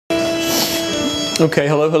Okay,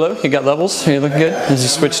 hello, hello. You got levels? Are you looking good? Is it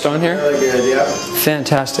switched on here? Really good, yeah.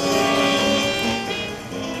 Fantastic.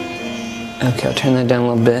 Okay, I'll turn that down a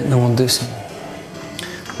little bit and then we'll do some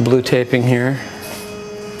blue taping here.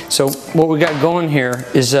 So what we got going here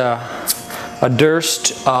is a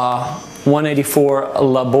Durst 184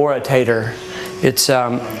 Laboratator. It's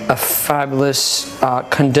a fabulous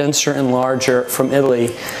condenser enlarger from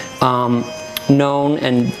Italy, known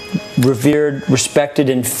and revered,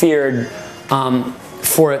 respected, and feared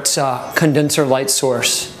for its condenser light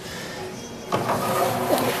source.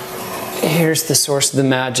 Here's the source of the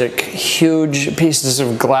magic. Huge pieces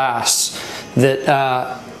of glass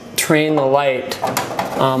that train the light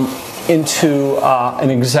into an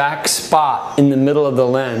exact spot in the middle of the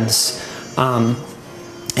lens. And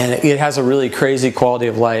it has a really crazy quality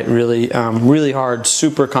of light, really, really hard,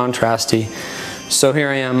 super contrasty. So here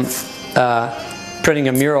I am printing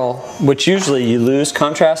a mural, which usually you lose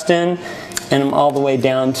contrast in, and I'm all the way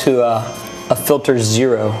down to a filter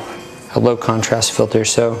 0, a low contrast filter.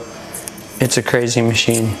 So it's a crazy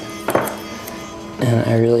machine, and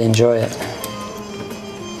I really enjoy it.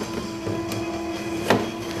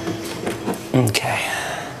 Okay.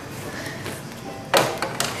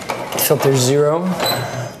 Filter 0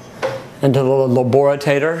 into the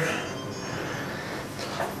Laboratator.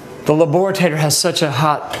 The Laboratator has such a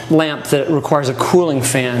hot lamp that it requires a cooling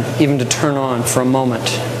fan even to turn on for a moment.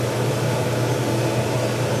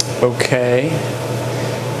 Okay,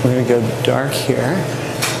 we're going to go dark here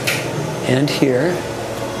and here.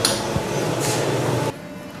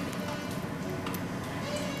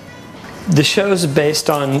 The show is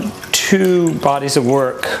based on two bodies of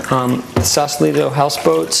work, Sausalito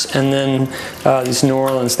houseboats and then these New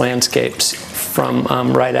Orleans landscapes from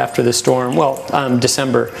right after the storm, well,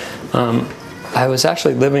 December. I was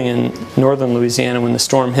actually living in northern Louisiana when the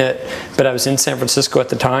storm hit, but I was in San Francisco at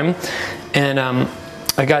the time, and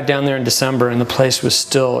I got down there in December and the place was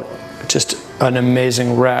still just an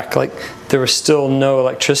amazing wreck. Like, there was still no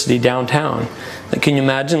electricity downtown. Like, can you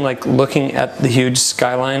imagine like looking at the huge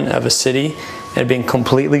skyline of a city and it being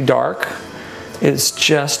completely dark? It's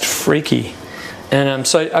just freaky. And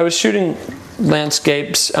so I was shooting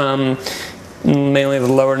landscapes, mainly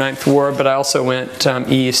the lower Ninth Ward, but I also went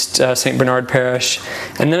east, St. Bernard Parish,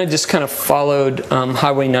 and then I just kind of followed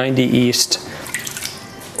Highway 90 east.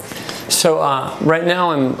 So right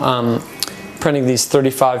now I'm printing these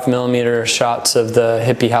 35mm shots of the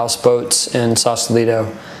hippie houseboats in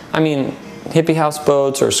Sausalito. I mean, hippie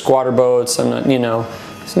houseboats or squatter boats, I'm not, you know,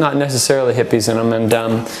 it's not necessarily hippies in them, and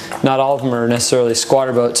not all of them are necessarily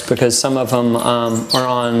squatter boats because some of them are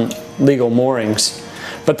on legal moorings.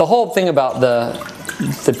 But the whole thing about the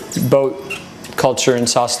boat culture in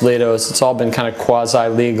Sausalito is it's all been kind of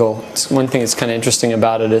quasi-legal. One thing that's kind of interesting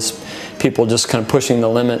about it is people just kind of pushing the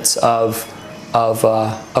limits of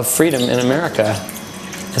freedom in America.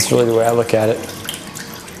 That's really the way I look at it.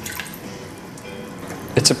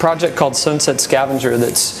 It's a project called Sunset Scavenger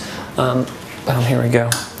that's, here we go.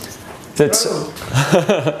 That's,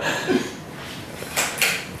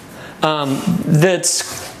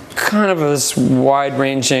 that's kind of this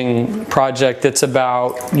wide-ranging project that's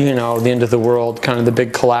about, you know, the end of the world, kind of the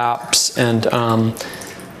big collapse, and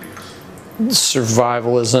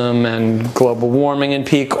survivalism and global warming and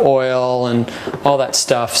peak oil and all that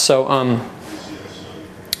stuff. So kind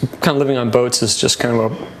of living on boats is just kind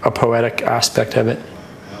of a poetic aspect of it.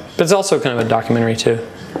 But it's also kind of a documentary too.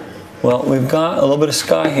 Well, we've got a little bit of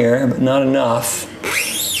sky here, but not enough.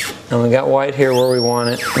 And we got white here where we want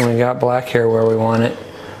it, and we got black here where we want it.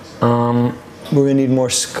 We're gonna need more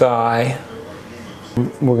sky.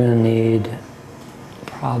 We're gonna need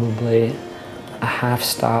probably a half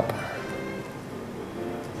stop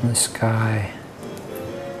in the sky,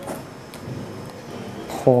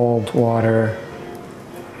 cold water,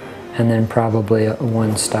 and then probably a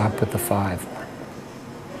one stop with the 5 one.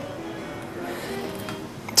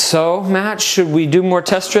 So, Matt, should we do more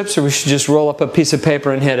test strips, or we should just roll up a piece of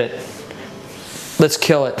paper and hit it? Let's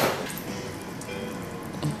kill it.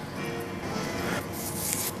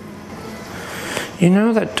 You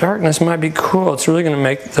know, that darkness might be cool. It's really going to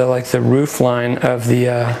make the roof line of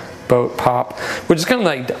the boat pop, which is kind of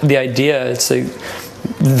like the idea. It's like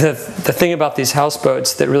the thing about these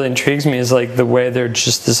houseboats that really intrigues me is like the way they're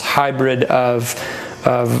just this hybrid of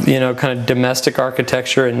you know, kind of domestic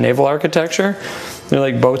architecture and naval architecture. They're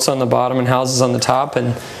like boats on the bottom and houses on the top,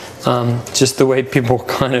 and just the way people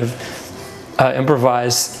kind of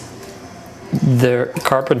improvise their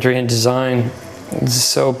carpentry and design is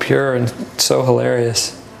so pure and so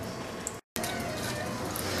hilarious.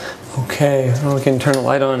 Okay, well, we can turn the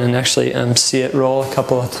light on and actually see it roll a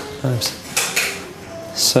couple of times.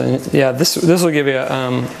 So yeah, this will give you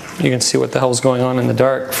you can see what the hell's going on in the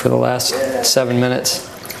dark for the last 7 minutes.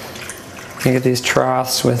 You get these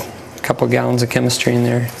troughs with a couple gallons of chemistry in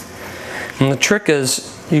there. And the trick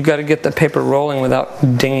is you got to get the paper rolling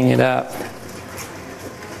without dinging it up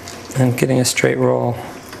and getting a straight roll,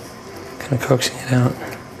 kind of coaxing it out.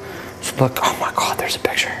 So look, oh my God, there's a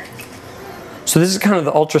picture. So this is kind of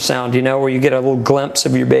the ultrasound, you know, where you get a little glimpse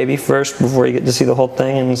of your baby first before you get to see the whole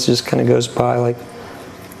thing, and it just kind of goes by like.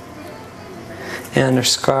 And our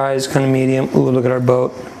sky is kind of medium. Ooh, look at our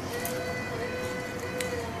boat.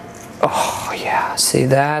 Oh yeah, see,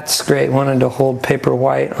 that's great. Wanted to hold paper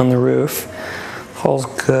white on the roof. Hull's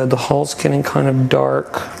good. The hull's getting kind of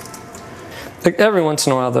dark. Like every once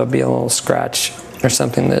in a while there'll be a little scratch or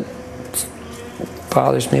something that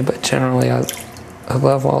bothers me, but generally I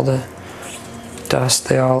love all the dust.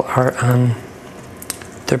 They all are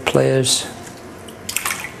they're players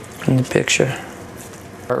in the picture.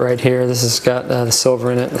 Right here, this has got the silver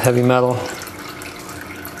in it, the heavy metal.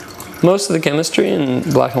 Most of the chemistry in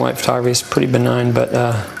black and white photography is pretty benign, but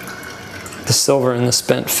the silver and the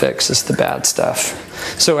spent fix is the bad stuff.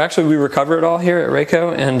 So actually we recover it all here at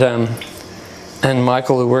RayKo, and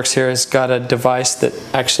Michael, who works here, has got a device that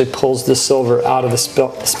actually pulls the silver out of the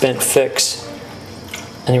spent fix,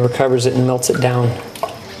 and he recovers it and melts it down.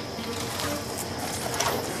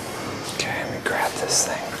 Okay, let me grab this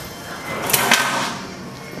thing.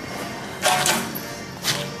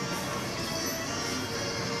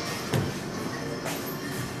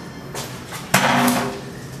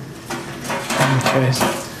 Okay,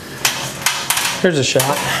 here's a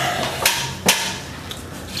shot.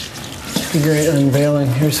 Great unveiling.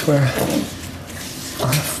 Here's where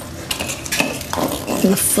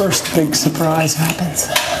the first big surprise happens.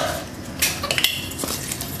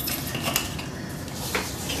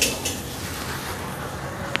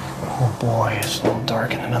 Oh boy, it's a little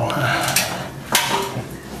dark in the middle.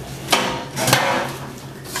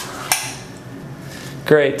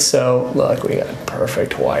 Great, so look, we got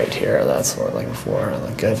perfect white here. That's what we're looking for,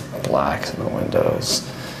 the good blacks in the windows.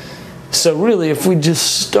 So really, if we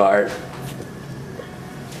just start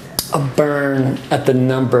a burn at the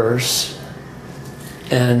numbers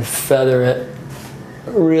and feather it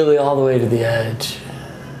really all the way to the edge.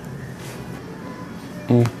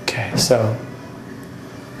 Okay, so,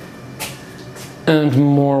 and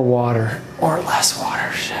more water, or less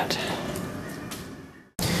water, shit.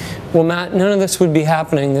 Well, Matt, none of this would be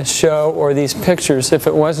happening, this show or these pictures, if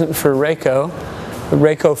it wasn't for RayKo, the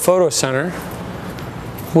RayKo Photo Center,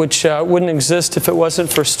 which wouldn't exist if it wasn't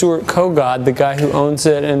for Stuart Kogod, the guy who owns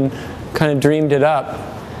it and kind of dreamed it up.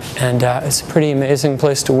 And it's a pretty amazing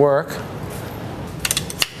place to work.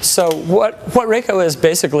 So what RayKo is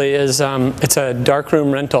basically is it's a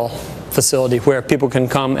darkroom rental facility where people can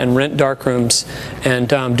come and rent darkrooms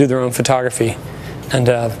and do their own photography. And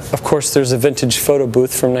of course there's a vintage photo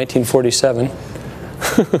booth from 1947,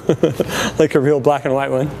 like a real black and white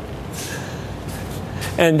one.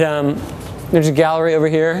 And there's a gallery over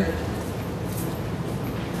here.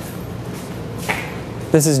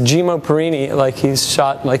 This is Gimo Perini, like he's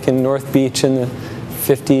shot like in North Beach in the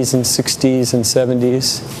 50s and 60s and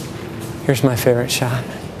 70s. Here's my favorite shot.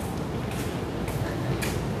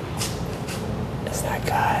 Isn't that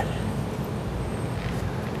good?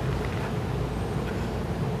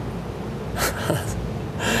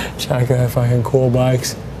 Check out fucking cool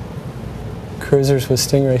bikes. Cruisers with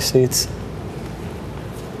Stingray seats.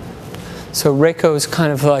 So RayKo is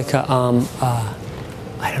kind of like a,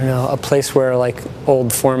 I don't know, a place where like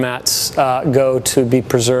old formats go to be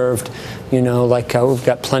preserved. You know, like we've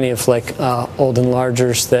got plenty of like old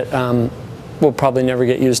enlargers that will probably never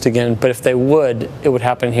get used again, but if they would, it would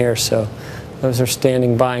happen here. So those are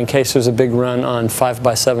standing by in case there's a big run on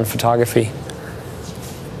 5x7 photography.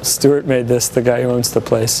 Stuart made this, the guy who owns the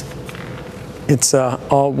place. It's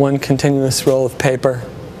all one continuous roll of paper.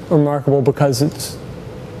 Remarkable because it's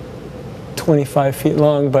 25 feet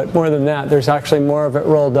long, but more than that, there's actually more of it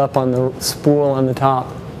rolled up on the spool on the top.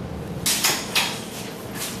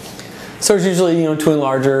 So it's usually, you know, two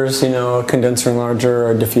enlargers, you know, a condenser enlarger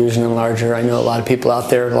or a diffusion enlarger. I know a lot of people out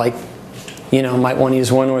there like, you know, might want to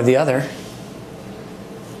use one or the other.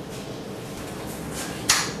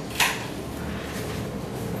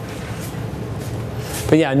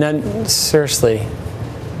 But yeah, none, seriously,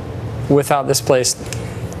 without this place,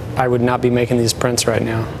 I would not be making these prints right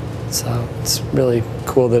now. So it's really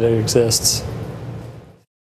cool that it exists.